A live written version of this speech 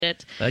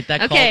it. Like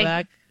that okay.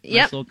 callback?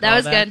 Yep, nice that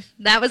was good.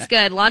 That was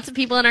good. Lots of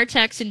people in our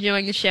text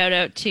enjoying the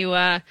shout-out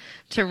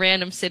to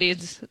random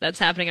cities that's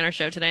happening on our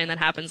show today, and that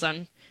happens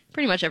on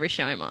pretty much every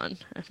show I'm on.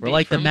 We're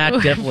like the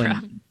Matt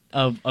Devlin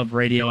of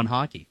radio and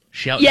hockey.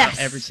 Shout out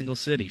every single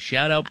city.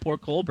 Shout out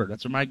Port Colborne.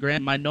 That's where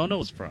my Nono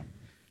is from.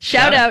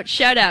 Shout outs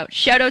all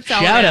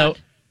around.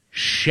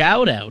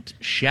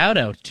 Shout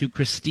out to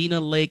Christina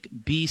Lake,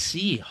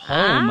 BC,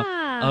 home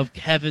of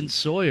Kevin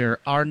Sawyer,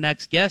 our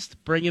next guest.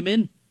 Bring him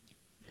in.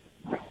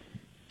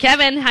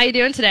 Kevin, how you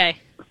doing today?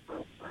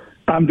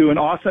 I'm doing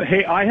awesome.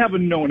 Hey, I have a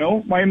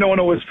no-no. My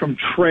no-no is from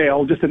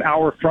Trail, just an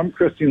hour from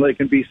Christina Lake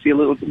in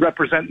BC,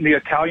 representing the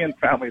Italian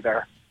family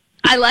there.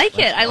 I like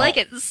it. I like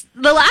it.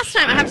 The last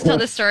time, I have to tell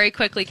this story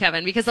quickly,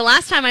 Kevin, because the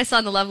last time I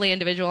saw the lovely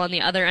individual on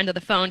the other end of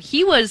the phone,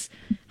 he was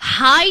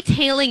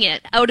hightailing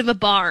it out of a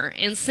bar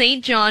in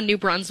St. John, New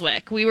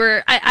Brunswick.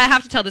 I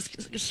have to tell this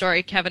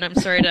story, Kevin. I'm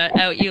sorry to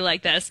out you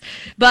like this.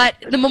 But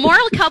the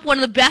Memorial Cup, one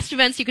of the best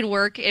events you can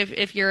work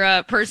if you're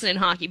a person in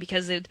hockey,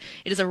 because it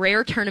is a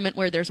rare tournament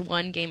where there's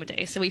one game a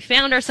day. So we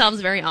found ourselves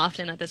very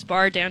often at this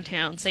bar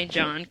downtown St.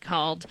 John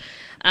called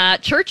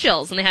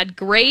Churchill's, and they had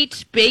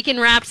great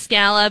bacon-wrapped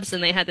scallops,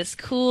 and they had this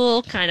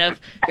cool kind of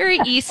very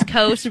East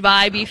Coast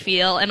vibey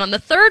feel. And on the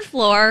third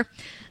floor,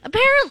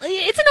 apparently,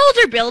 it's an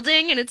older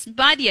building, and it's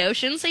by the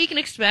ocean, so you can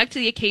expect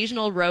the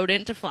occasional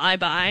rodent to fly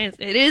by.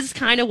 It is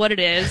kind of what it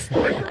is.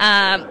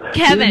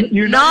 Kevin,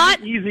 you're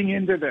not easing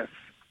into this.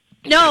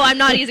 No, I'm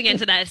not easing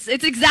into this.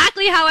 It's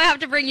exactly how I have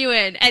to bring you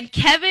in. And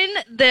Kevin,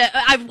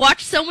 I've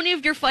watched so many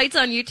of your fights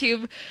on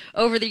YouTube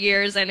over the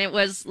years, and it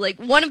was like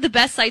one of the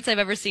best sights I've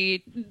ever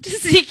seen to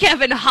see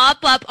Kevin hop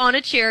up on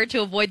a chair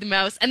to avoid the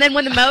mouse. And then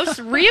when the mouse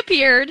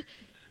reappeared,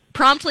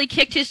 promptly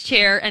kicked his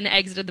chair and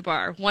exited the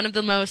bar. One of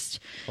the most.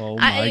 Oh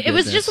my it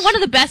was just one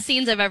of the best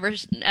scenes I've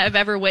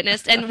ever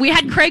witnessed. And we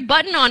had Craig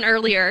Button on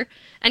earlier.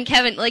 And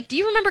Kevin, do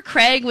you remember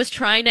Craig was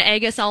trying to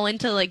egg us all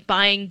into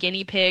buying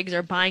guinea pigs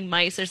or buying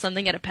mice or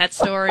something at a pet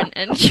store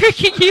and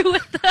tricking you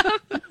with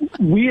them?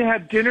 We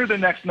had dinner the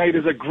next night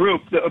as a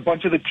group, a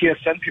bunch of the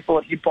TSN people,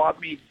 and he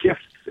bought me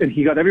gifts, and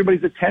he got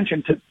everybody's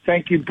attention to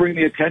bring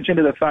the attention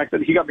to the fact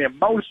that he got me a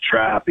mouse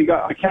trap.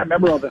 I can't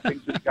remember all the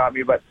things that he got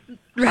me, but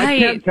right. I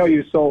can't tell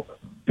you. So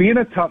being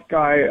a tough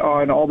guy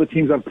on all the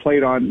teams I've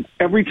played on,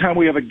 every time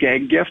we have a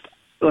gag gift,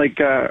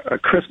 like a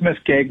Christmas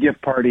gag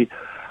gift party,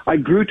 I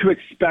grew to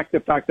expect the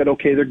fact that,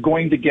 okay, they're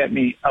going to get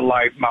me a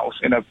live mouse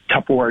in a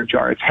Tupperware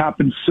jar. It's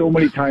happened so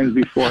many times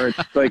before.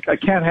 It's like, I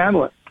can't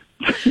handle it.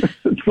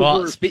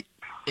 Well,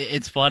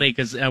 it's funny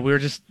because we were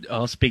just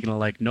speaking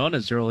of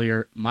nonas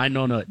earlier. My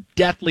nona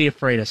deathly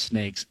afraid of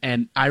snakes,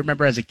 and I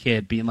remember as a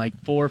kid being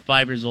 4 or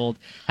 5 years old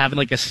having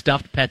a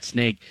stuffed pet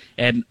snake,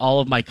 and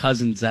all of my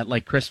cousins at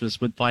Christmas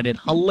would find it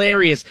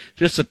hilarious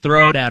just to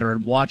throw it at her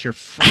and watch her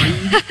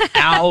freak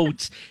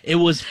out. It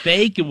was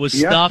fake, it was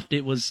stuffed,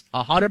 it was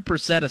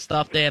 100% a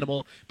stuffed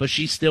animal, but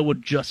she still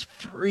would just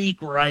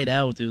freak right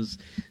out. It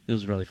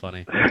was really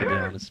funny, to be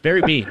honest.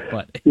 Very mean,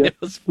 but it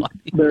was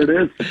funny. There it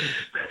is.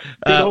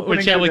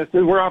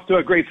 We're off to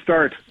a great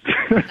start.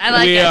 I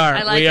like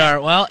it. We are.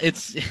 Well,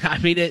 it's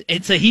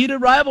a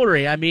heated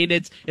rivalry.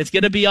 It's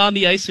going to be on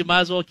the ice. We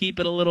might as well keep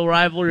it a little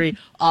rivalry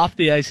off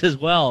the ice as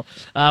well.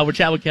 We're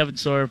chatting with Kevin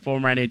Sawyer,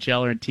 former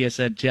NHLer and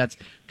TSN Jets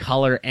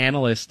color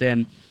analyst.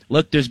 And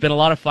look, there's been a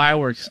lot of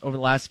fireworks over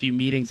the last few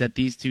meetings that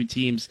these two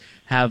teams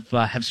have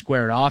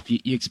squared off.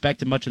 You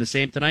expected much of the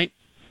same tonight?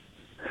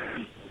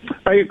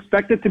 I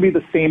expect it to be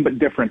the same but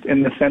different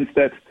in the sense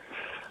that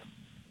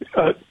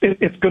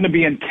it's going to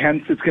be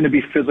intense. It's going to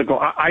be physical.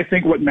 I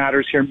think what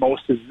matters here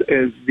most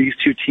is these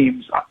two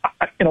teams.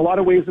 In a lot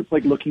of ways, it's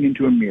like looking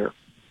into a mirror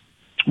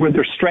where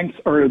their strengths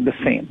are the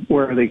same,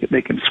 where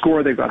they can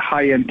score. They've got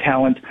high-end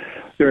talent.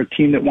 They're a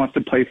team that wants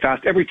to play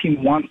fast. Every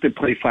team wants to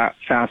play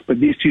fast, but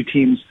these two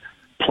teams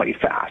play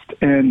fast.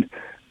 And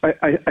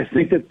I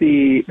think that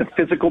the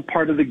physical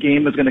part of the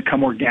game is going to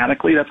come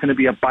organically. That's going to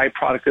be a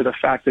byproduct of the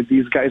fact that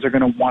these guys are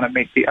going to want to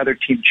make the other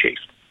team chase.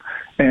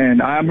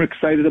 And I'm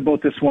excited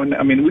about this one.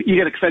 You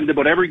get excited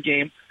about every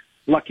game.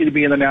 Lucky to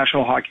be in the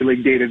National Hockey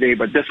League day to day,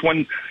 but this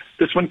one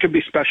could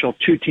be special.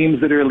 Two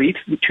teams that are elite,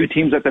 two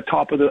teams at the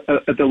top of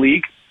the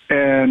league,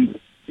 and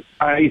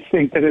I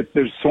think that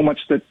there's so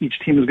much that each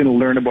team is going to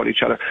learn about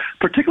each other.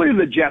 Particularly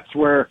the Jets,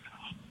 where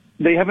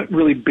they haven't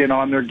really been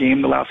on their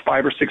game the last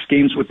 5 or 6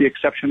 games, with the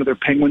exception of their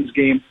Penguins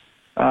game.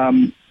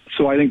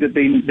 So I think that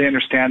they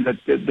understand that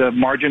the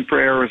margin for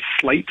error is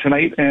slight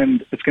tonight,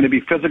 and it's going to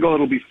be physical.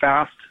 It'll be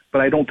fast. But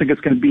I don't think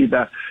it's going to be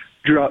the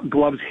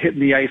gloves hitting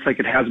the ice like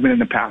it has been in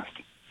the past.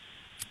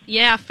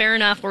 Yeah, fair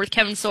enough. We're with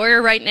Kevin Sawyer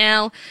right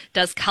now,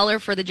 does color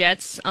for the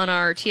Jets on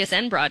our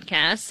TSN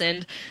broadcasts.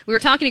 And we were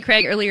talking to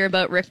Craig earlier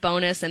about Rick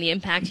Bowness and the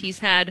impact he's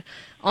had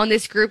on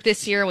this group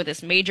this year with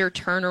this major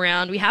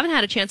turnaround. We haven't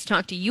had a chance to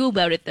talk to you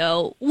about it,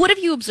 though. What have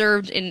you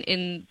observed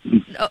in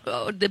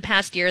the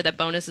past year that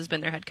Bowness has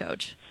been their head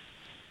coach?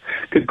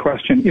 Good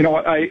question. You know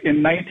what?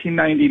 In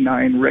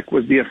 1999, Rick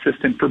was the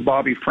assistant for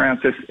Bobby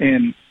Francis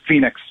in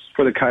Phoenix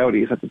for the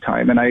Coyotes at the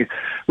time. And I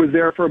was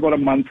there for about a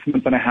month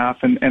and a half,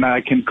 and I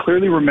can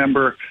clearly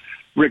remember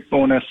Rick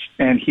Bowness,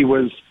 and he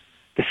was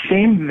the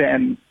same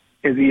then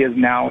as he is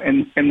now.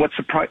 And what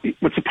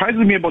surprises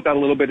me about that a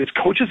little bit is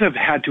coaches have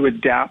had to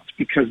adapt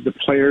because the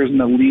players in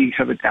the league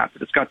have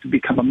adapted. It's got to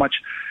become a much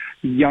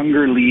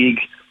younger league.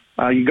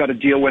 You got to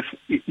deal with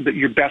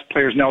your best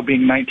players now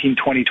being 19,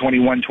 20,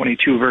 21,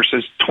 22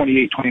 versus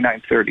 28,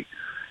 29, 30.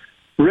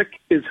 Rick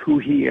is who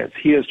he is.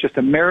 He is just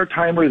a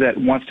Maritimer that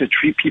wants to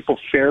treat people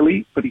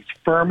fairly, but he's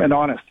firm and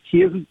honest.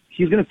 He's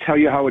going to tell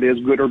you how it is,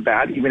 good or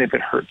bad, even if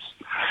it hurts.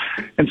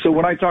 And so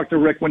when I talked to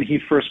Rick when he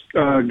first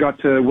got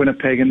to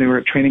Winnipeg and they were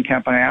at training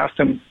camp, I asked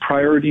him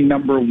priority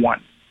number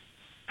one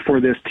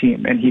for this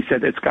team. And he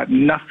said it's got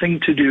nothing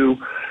to do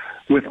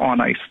with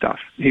on-ice stuff.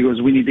 He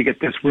goes, we need to get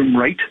this room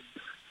right.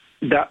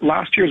 That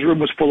last year's room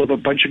was full of a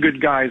bunch of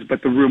good guys,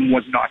 but the room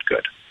was not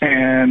good.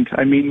 And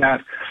I mean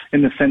that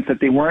in the sense that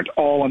they weren't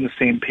all on the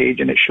same page,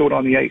 and it showed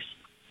on the ice.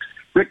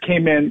 Rick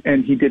came in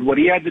and he did what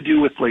he had to do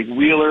with Blake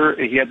Wheeler.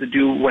 He had to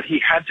do what he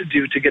had to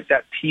do to get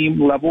that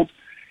team leveled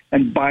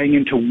and buying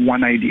into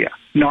one idea,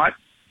 not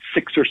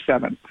 6 or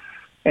 7.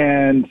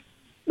 And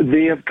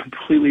they have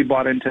completely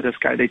bought into this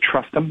guy. They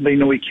trust him. They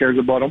know he cares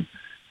about them.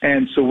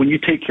 And so when you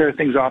take care of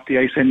things off the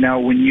ice, and now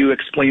when you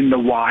explain the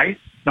why,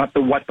 not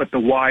the what, but the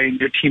why, and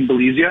your team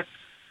believes you,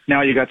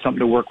 now you got something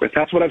to work with.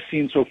 That's what I've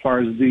seen so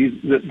far is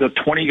the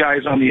 20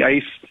 guys on the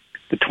ice,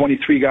 the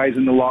 23 guys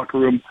in the locker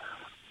room,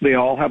 they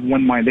all have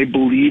one mind. They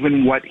believe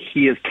in what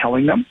he is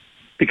telling them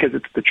because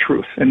it's the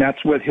truth, and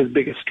that's what his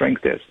biggest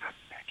strength is.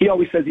 He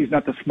always says he's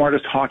not the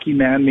smartest hockey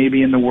man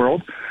maybe in the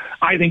world.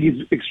 I think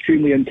he's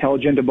extremely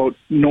intelligent about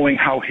knowing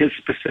how his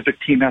specific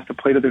team has to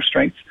play to their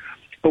strengths.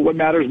 But what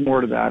matters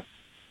more to that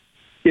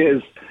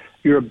is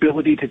your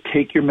ability to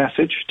take your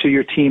message to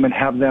your team and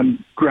have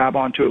them grab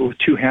onto it with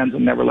 2 hands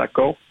and never let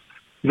go.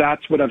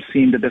 That's what I've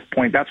seen to this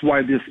point. That's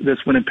why this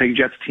Winnipeg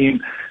Jets team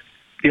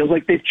feels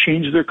like they've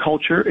changed their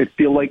culture. It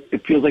feels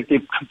like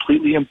they've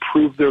completely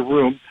improved their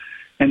room,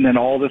 and then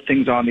all the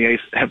things on the ice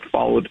have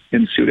followed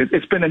in suit.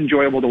 It's been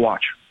enjoyable to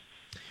watch.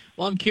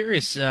 Well, I'm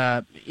curious,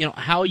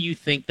 how you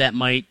think that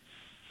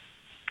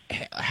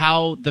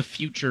how the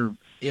future,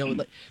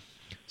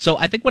 So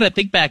I think when I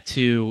think back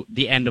to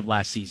the end of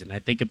last season, I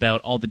think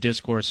about all the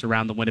discourse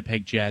around the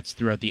Winnipeg Jets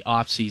throughout the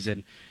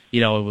offseason.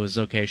 It was,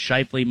 okay,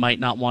 Scheifele might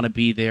not want to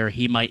be there.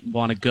 He might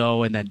want to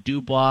go. And then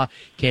Dubois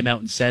came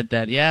out and said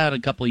that, in a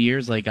couple of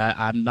years,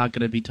 I'm not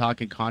going to be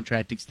talking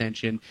contract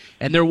extension.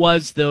 And there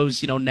was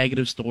those,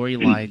 negative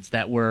storylines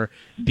that were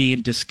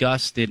being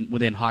discussed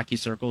within hockey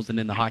circles and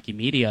in the hockey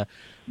media.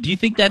 Do you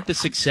think that the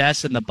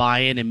success and the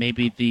buy-in and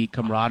maybe the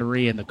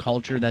camaraderie and the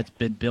culture that's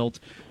been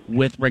built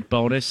with Rick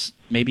Bowness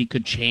maybe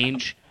could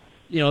change,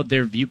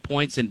 their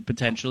viewpoints, and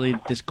potentially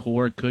this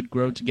core could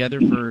grow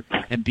together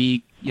and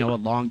be, a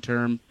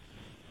long-term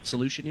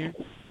solution here?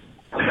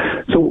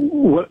 So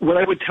what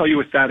I would tell you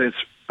with that is,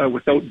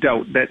 without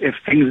doubt, that if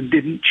things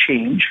didn't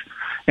change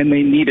and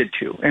they needed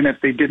to, and if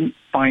they didn't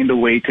find a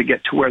way to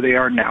get to where they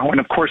are now,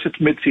 and of course it's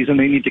midseason,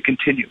 they need to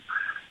continue,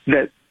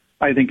 that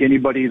I think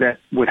anybody that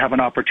would have an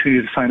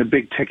opportunity to sign a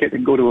big ticket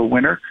and go to a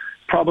winner,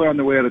 probably on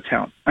their way out of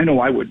town. I know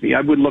I would be.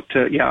 I would look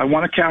to, I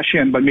want to cash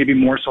in, but maybe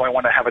more so I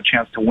want to have a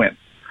chance to win.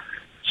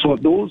 So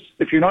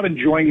if you're not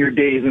enjoying your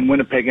days in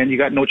Winnipeg and you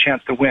got no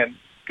chance to win,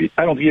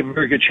 I don't think you have a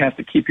very good chance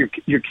to keep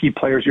your key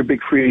players, your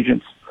big free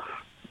agents.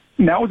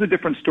 Now is a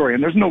different story,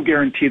 and there's no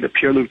guarantee that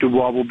Pierre-Luc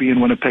Dubois will be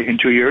in Winnipeg in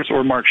 2 years,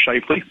 or Mark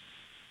Scheifele.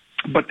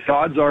 But the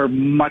odds are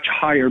much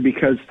higher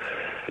because,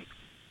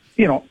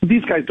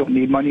 these guys don't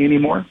need money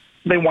anymore.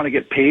 They want to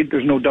get paid.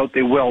 There's no doubt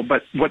they will.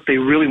 But what they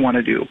really want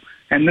to do,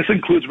 and this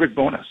includes Rick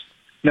Bowness,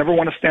 never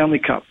won a Stanley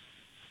Cup.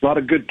 A lot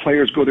of good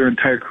players go their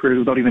entire careers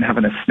without even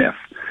having a sniff.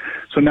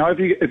 So now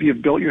if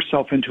you've built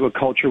yourself into a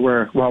culture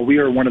where, while we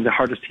are one of the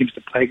hardest teams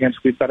to play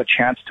against, we've got a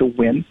chance to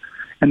win,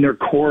 and their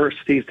core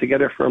stays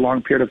together for a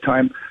long period of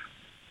time,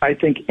 I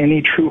think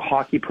any true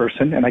hockey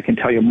person, and I can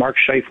tell you Mark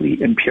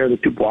Scheifele and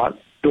Pierre-Luc Dubois,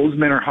 those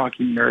men are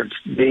hockey nerds.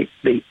 They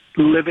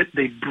live it.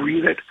 They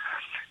breathe it.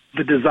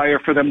 The desire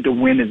for them to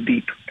win is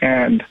deep.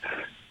 And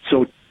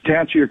so to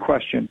answer your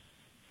question,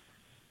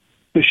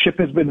 the ship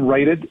has been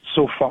righted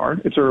so far.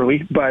 It's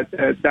early, but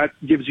that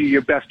gives you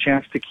your best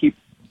chance to keep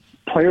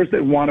players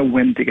that want to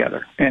win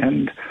together.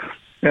 And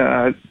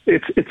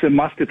it's a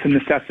must. It's a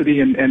necessity.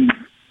 And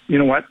you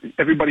know what?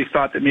 Everybody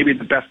thought that maybe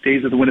the best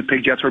days of the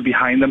Winnipeg Jets were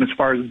behind them as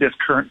far as this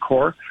current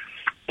core.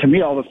 To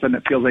me, all of a sudden,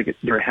 it feels like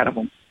they're ahead of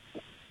them.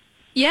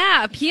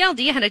 Yeah,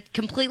 PLD had a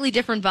completely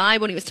different vibe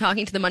when he was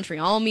talking to the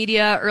Montreal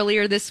media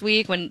earlier this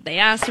week when they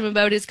asked him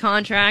about his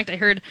contract. I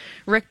heard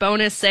Rick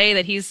Bowness say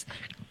that he's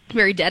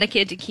very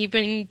dedicated to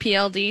keeping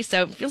PLD,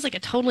 so it feels like a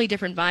totally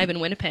different vibe in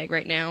Winnipeg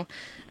right now.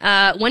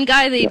 One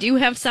guy they do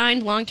have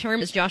signed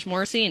long-term is Josh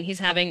Morrissey, and he's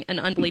having an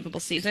unbelievable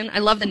season. I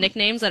love the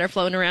nicknames that are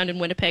floating around in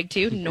Winnipeg,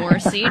 too.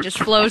 Norrisy just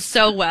flows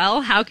so well.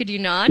 How could you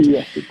not?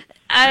 Yes.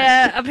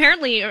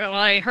 Apparently,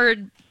 I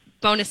heard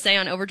Bowness say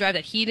on Overdrive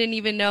that he didn't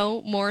even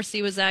know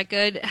Morrissey was that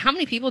good. How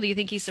many people do you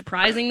think he's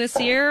surprising this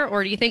year,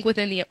 or do you think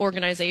within the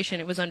organization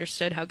it was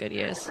understood how good he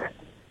is?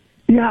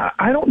 Yeah,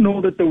 I don't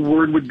know that the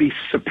word would be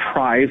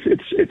surprise.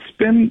 It's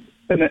been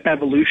an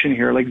evolution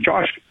here. Like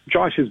Josh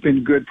has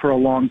been good for a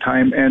long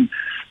time, and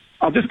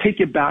I'll just take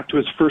you back to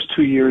his first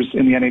 2 years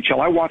in the NHL.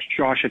 I watched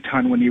Josh a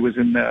ton when he was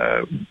in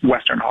the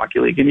Western Hockey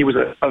League, and he was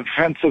an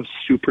offensive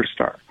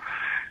superstar.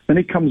 Then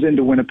he comes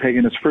into Winnipeg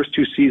in his first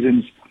 2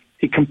 seasons.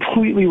 He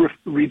completely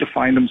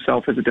redefined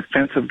himself as a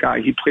defensive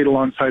guy. He played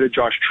alongside of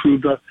Jacob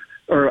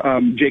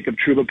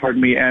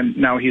Trouba, and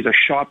now he's a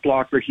shot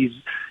blocker. He's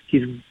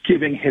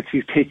giving hits,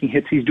 he's taking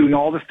hits, he's doing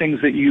all the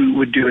things that you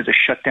would do as a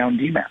shutdown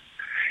D-man.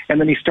 And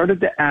then he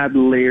started to add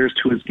layers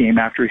to his game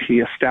after he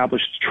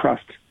established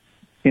trust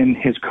in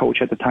his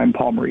coach at the time,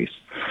 Paul Maurice.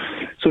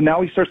 So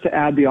now he starts to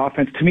add the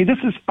offense. To me, this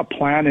is a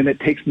plan, and it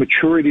takes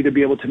maturity to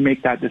be able to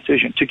make that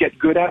decision, to get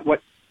good at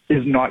what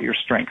is not your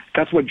strength.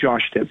 That's what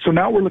Josh did. So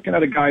now we're looking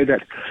at a guy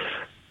that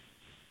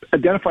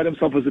identified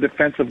himself as a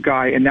defensive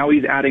guy, and now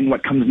he's adding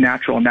what comes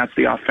natural, and that's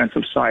the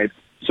offensive side.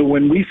 So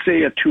when we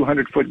say a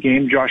 200-foot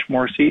game, Josh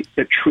Morrissey,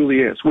 it truly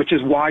is, which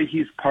is why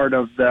he's part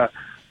of the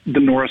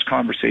Norris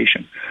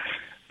conversation.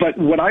 But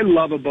what I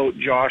love about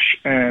Josh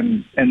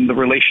and the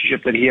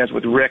relationship that he has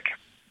with Rick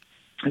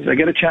is I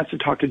get a chance to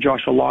talk to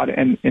Josh a lot,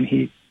 and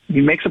he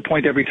makes a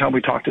point every time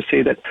we talk to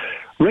say that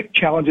Rick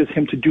challenges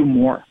him to do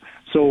more.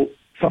 So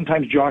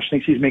sometimes Josh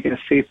thinks he's making a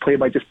safe play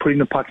by just putting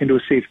the puck into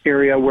a safe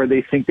area where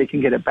they think they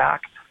can get it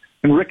back.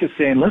 And Rick is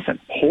saying, listen,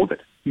 hold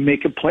it,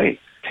 make a play,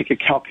 take a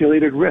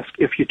calculated risk.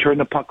 If you turn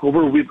the puck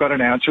over, we've got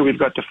an answer. We've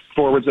got the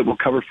forwards that will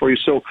cover for you.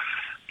 So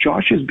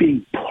Josh is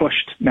being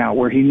pushed now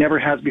where he never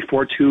has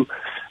before to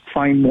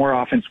find more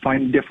offense,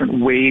 find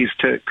different ways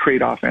to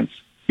create offense.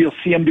 You'll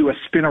see him do a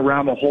spin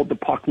around, he'll hold the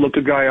puck, look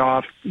a guy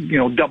off,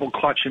 double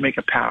clutch and make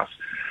a pass.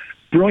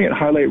 Brilliant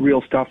highlight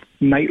reel stuff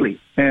nightly.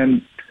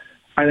 And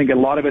I think a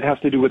lot of it has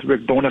to do with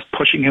Rick Bowness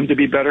pushing him to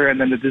be better, and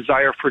then the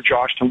desire for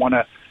Josh to want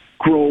to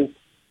grow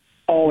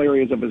all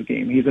areas of his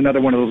game. He's another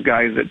one of those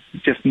guys that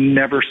just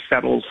never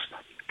settles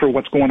for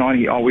what's going on.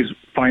 He always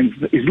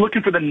he's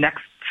looking for the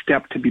next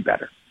step to be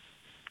better.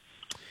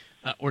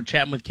 We're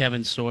chatting with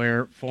Kevin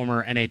Sawyer,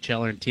 former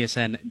NHLer and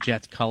TSN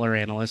Jets color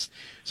analyst.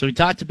 So we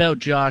talked about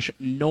Josh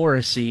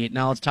Norrisy.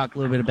 Now let's talk a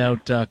little bit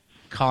about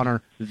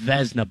Connor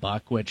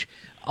Vesnabuck, which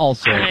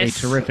also a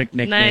terrific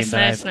nickname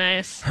that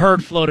I've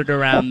heard floated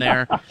around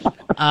there.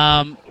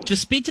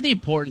 Just speak to the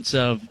importance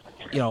of,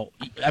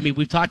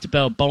 we've talked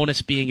about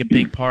Bowness being a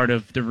big part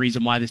of the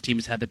reason why this team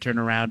has had the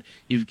turnaround.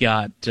 You've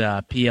got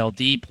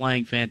PLD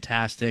playing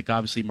fantastic,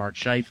 obviously Mark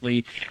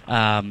Scheifele,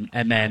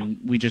 and then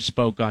we just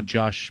spoke on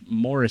Josh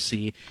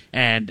Morrissey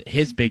and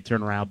his big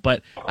turnaround.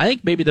 But I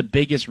think maybe the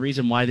biggest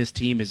reason why this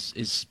team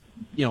is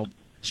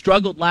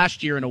struggled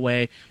last year in a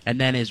way and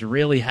then is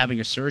really having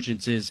a surge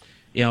is,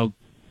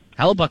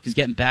 Hellebuyck is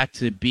getting back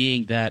to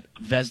being that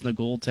Vezina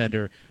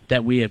goaltender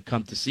that we have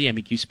come to see. I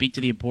mean, can you speak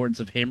to the importance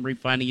of him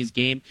refining his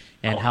game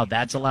and how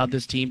that's allowed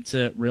this team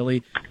to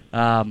really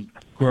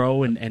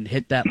grow and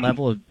hit that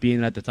level of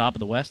being at the top of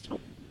the West?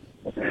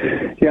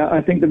 Yeah, I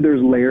think that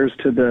there's layers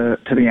to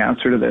the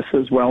answer to this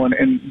as well,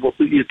 and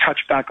you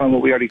touch back on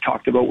what we already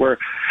talked about, where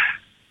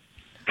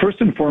first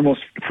and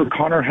foremost, for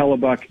Connor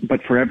Hellebuyck,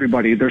 but for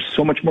everybody, there's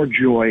so much more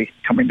joy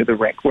coming to the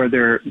rink where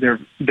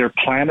their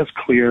plan is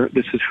clear.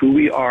 This is who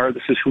we are.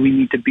 This is who we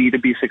need to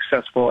be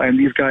successful. And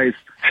these guys,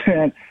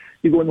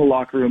 you go in the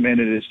locker room and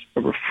it is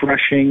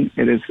refreshing.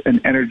 It is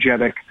an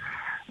energetic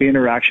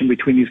interaction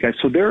between these guys.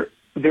 So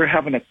they're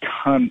having a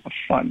ton of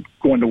fun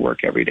going to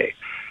work every day.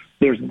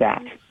 There's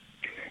that.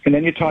 And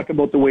then you talk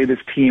about the way this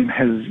team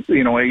has,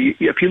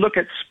 if you look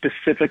at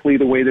specifically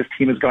the way this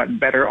team has gotten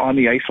better on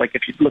the ice, like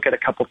if you look at a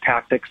couple of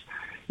tactics,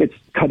 it's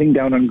cutting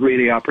down on grade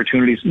A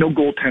opportunities. No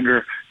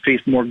goaltender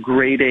faced more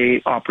grade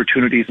A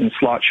opportunities and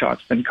slot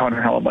shots than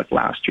Connor Hellebuyck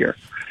last year.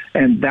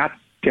 And that's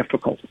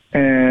difficult.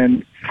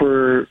 And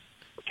for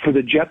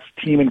the Jets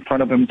team in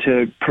front of him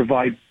to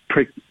provide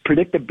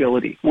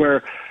predictability,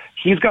 where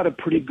he's got a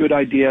pretty good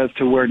idea as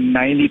to where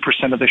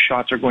 90% of the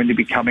shots are going to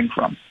be coming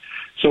from.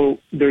 So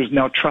there's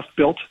now trust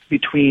built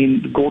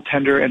between the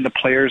goaltender and the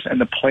players and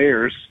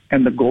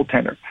the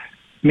goaltender.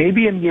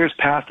 Maybe in years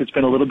past it's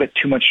been a little bit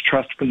too much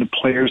trust from the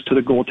players to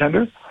the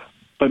goaltender,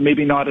 but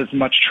maybe not as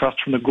much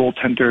trust from the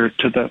goaltender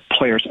to the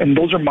players. And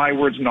those are my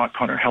words, not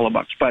Connor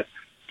Hellebuyck's. But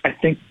I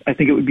think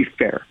it would be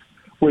fair.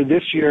 Where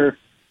this year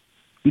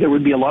there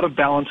would be a lot of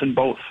balance in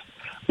both,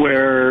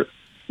 where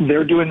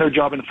they're doing their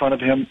job in front of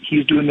him,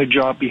 he's doing their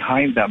job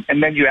behind them.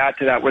 And then you add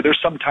to that where there's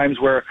some times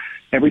where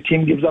every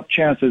team gives up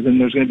chances and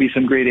there's going to be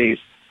some grade A's.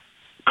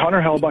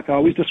 Connor Hellebuyck, I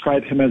always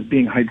describe him as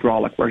being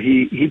hydraulic, where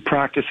he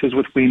practices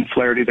with Wayne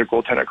Flaherty, their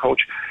goaltender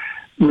coach,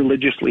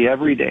 religiously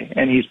every day.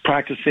 And he's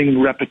practicing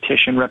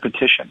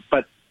repetition.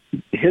 But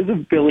his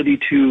ability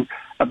to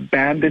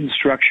abandon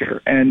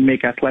structure and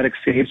make athletic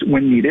saves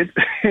when needed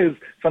is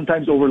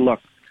sometimes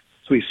overlooked.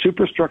 So he's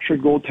super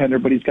structured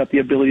goaltender, but he's got the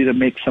ability to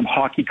make some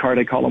hockey card,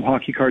 I call them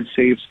hockey card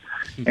saves,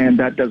 and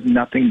that does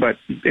nothing but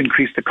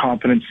increase the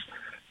confidence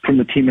from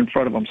the team in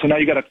front of him. So now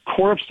you got a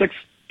core of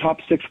top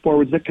six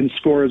forwards that can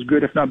score as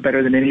good, if not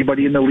better, than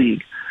anybody in the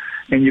league.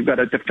 And you've got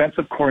a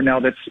defensive core now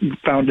that's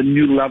found a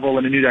new level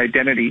and a new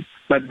identity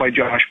led by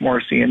Josh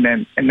Morrissey. And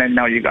then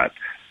now you got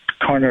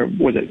Connor,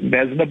 was it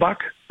Vesnabuk?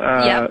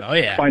 Oh,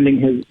 yeah.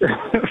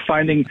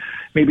 Finding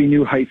maybe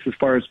new heights as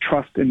far as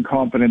trust and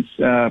confidence.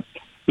 There's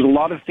a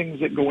lot of things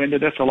that go into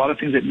this, a lot of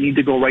things that need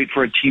to go right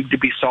for a team to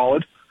be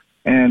solid,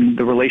 and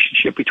the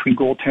relationship between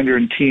goaltender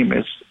and team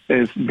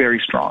is very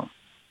strong.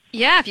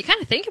 Yeah, if you kind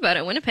of think about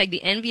it, Winnipeg,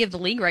 the envy of the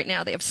league right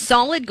now. They have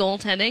solid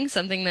goaltending,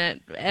 something that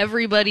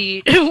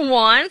everybody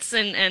wants,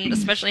 and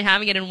especially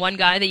having it in one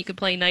guy that you could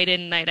play night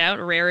in and night out,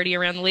 a rarity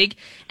around the league.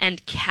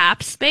 And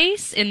cap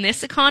space in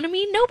this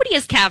economy, nobody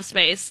has cap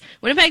space.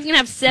 Winnipeg's going to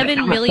have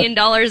 $7 million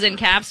in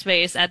cap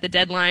space at the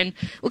deadline.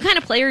 What kind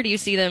of player do you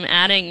see them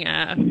adding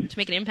to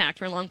make an impact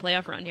for a long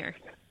playoff run here?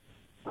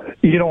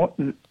 You know,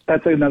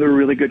 that's another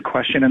really good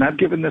question, and I've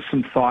given this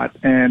some thought.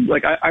 And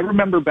I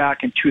remember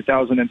back in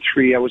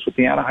 2003, I was with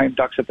the Anaheim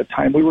Ducks at the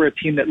time. We were a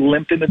team that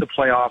limped into the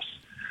playoffs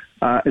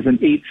as an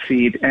 8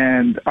 seed,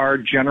 and our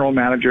general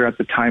manager at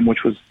the time,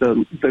 which was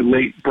the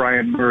late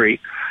Brian Murray,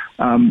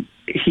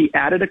 he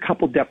added a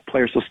couple depth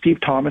players. So Steve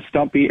Thomas,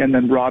 Stumpy, and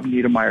then Rob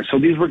Niedermeyer. So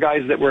these were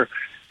guys that were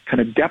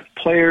kind of depth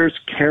players,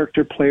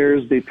 character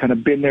players. They've kind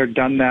of been there,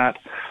 done that,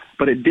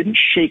 but it didn't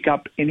shake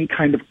up any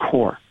kind of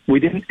core. We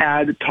didn't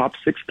add a top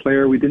 6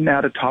 player. We didn't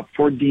add a top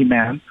 4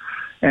 D-man.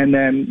 And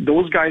then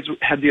those guys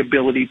had the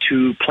ability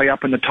to play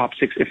up in the top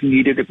 6 if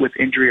needed with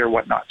injury or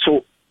whatnot.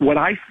 So what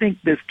I think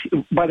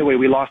by the way,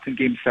 we lost in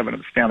Game 7 of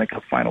the Stanley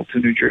Cup Final to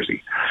New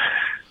Jersey.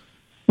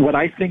 What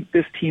I think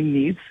this team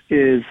needs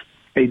is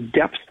a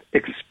depth,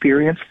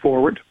 experienced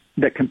forward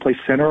that can play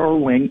center or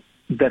wing,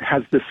 that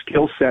has the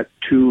skill set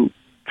to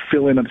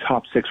fill in a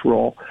top 6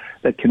 role,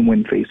 that can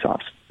win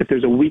faceoffs. If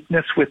there's a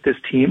weakness with this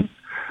team,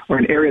 or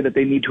an area that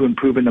they need to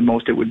improve in the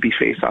most, it would be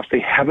faceoffs. They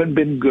haven't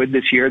been good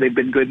this year. They've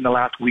been good in the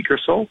last week or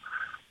so.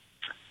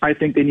 I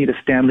think they need a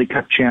Stanley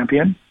Cup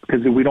champion,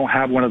 because we don't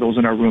have one of those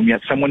in our room yet.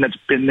 Someone that's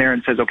been there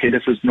and says, okay,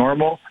 this is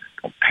normal.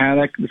 Don't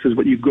panic. This is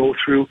what you go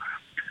through.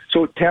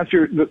 So to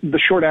answer, the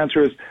short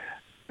answer is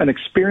an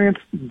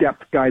experienced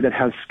depth guy that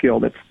has skill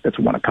that's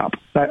won a cup.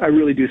 I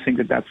really do think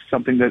that that's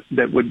something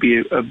that would be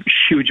of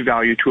huge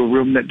value to a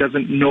room that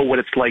doesn't know what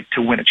it's like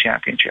to win a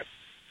championship.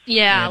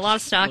 Yeah, a lot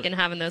of stock in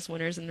having those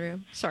winners in the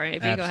room. Sorry,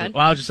 AB, go ahead.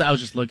 Well, I was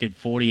just looking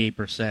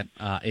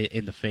 48%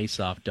 in the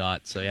face-off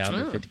dot. So yeah,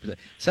 under 50%.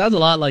 Sounds a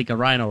lot like a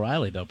Ryan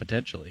O'Reilly though.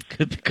 Potentially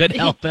could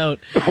help out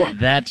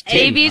that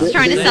team. AB's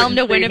trying to sell him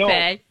to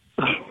Winnipeg.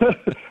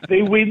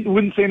 They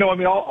wouldn't say no. I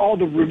mean, all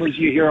the rumors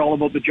you hear all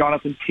about the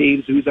Jonathan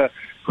Taves, who's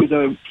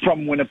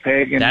from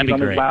Winnipeg, and he's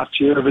on his last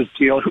year of his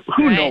deal.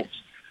 Who knows?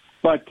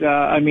 But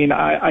I mean,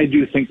 I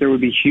do think there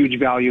would be huge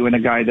value in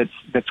a guy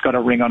that's got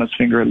a ring on his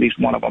finger, at least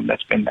one of them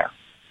that's been there.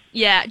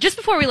 Yeah, just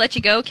before we let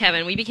you go,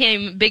 Kevin, we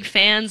became big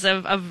fans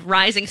of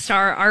rising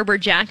star Arbor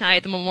Jacki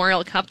at the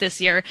Memorial Cup this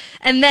year.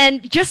 And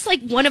then just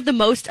like one of the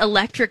most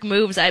electric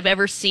moves I've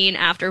ever seen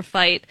after a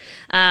fight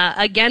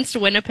against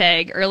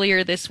Winnipeg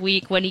earlier this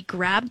week, when he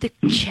grabbed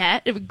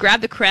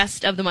the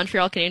crest of the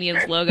Montreal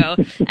Canadiens logo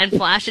and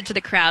flashed it to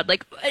the crowd.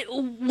 Like,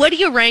 what do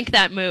you rank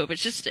that move?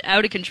 It's just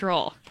out of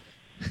control.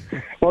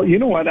 Well, you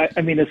know what?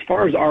 I mean, as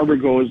far as Arbor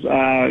goes,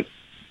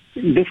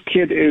 this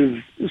kid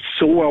is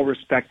so well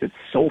respected,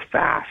 so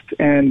fast,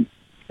 and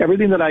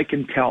everything that I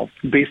can tell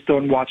based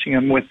on watching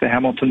him with the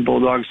Hamilton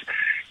Bulldogs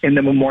in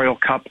the Memorial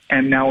Cup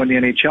and now in the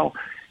NHL,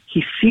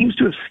 he seems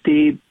to have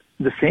stayed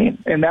the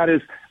same, and that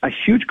is a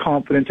huge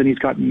confidence, and he's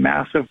got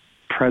massive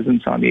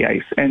presence on the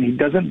ice, and he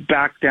doesn't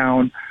back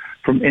down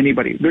from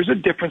anybody. There's a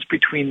difference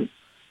between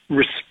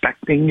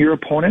respecting your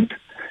opponent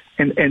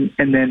and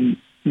then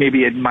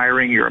maybe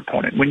admiring your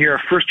opponent. When you're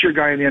a first-year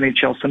guy in the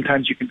NHL,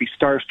 sometimes you can be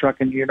starstruck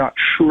and you're not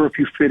sure if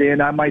you fit in.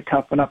 Am I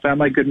tough enough?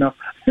 Am I good enough?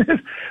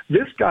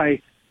 This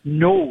guy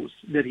knows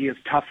that he is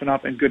tough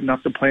enough and good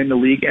enough to play in the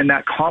league, and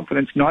that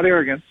confidence, not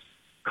arrogance,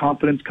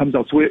 confidence comes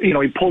out. So,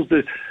 he pulls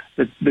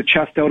the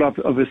chest out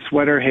of his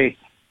sweater. Hey,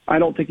 I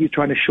don't think he's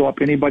trying to show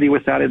up anybody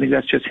with that. I think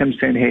that's just him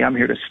saying, hey, I'm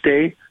here to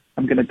stay.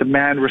 I'm going to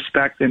demand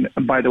respect. And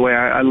by the way,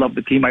 I love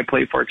the team I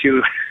play for,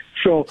 too.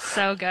 So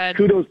good.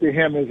 Kudos to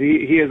him, as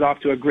he is off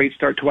to a great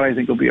start to what I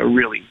think will be a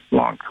really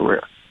long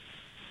career.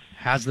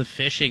 How's the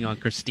fishing on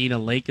Christina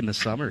Lake in the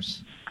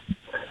summers?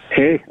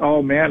 Hey,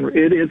 oh man,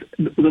 it is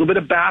a little bit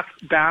of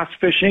bass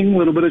fishing, a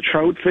little bit of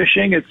trout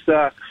fishing. It's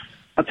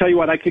I'll tell you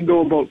what, I can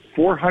go about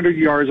 400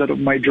 yards out of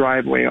my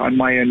driveway on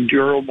my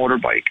enduro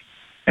motorbike,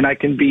 and I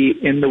can be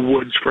in the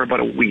woods for about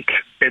a week.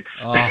 It's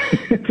love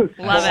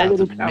it.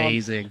 Little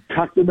amazing,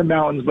 tucked in the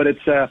mountains, but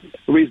it's I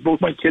raised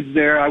both my kids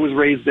there. I was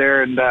raised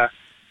there, and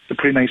it's a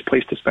pretty nice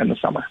place to spend the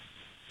summer.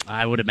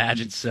 I would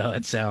imagine so.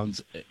 It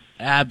sounds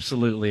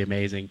absolutely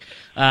amazing.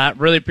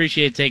 Really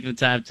appreciate taking the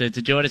time to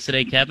join us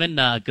today, Kevin.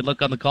 Good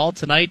luck on the call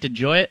tonight.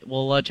 Enjoy it.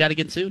 We'll chat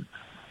again soon.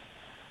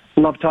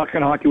 Love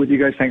talking hockey with you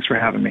guys. Thanks for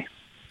having me.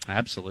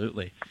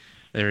 Absolutely.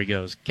 There he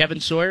goes. Kevin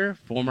Sawyer,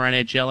 former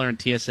NHLer and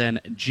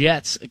TSN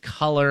Jets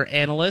color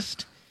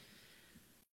analyst.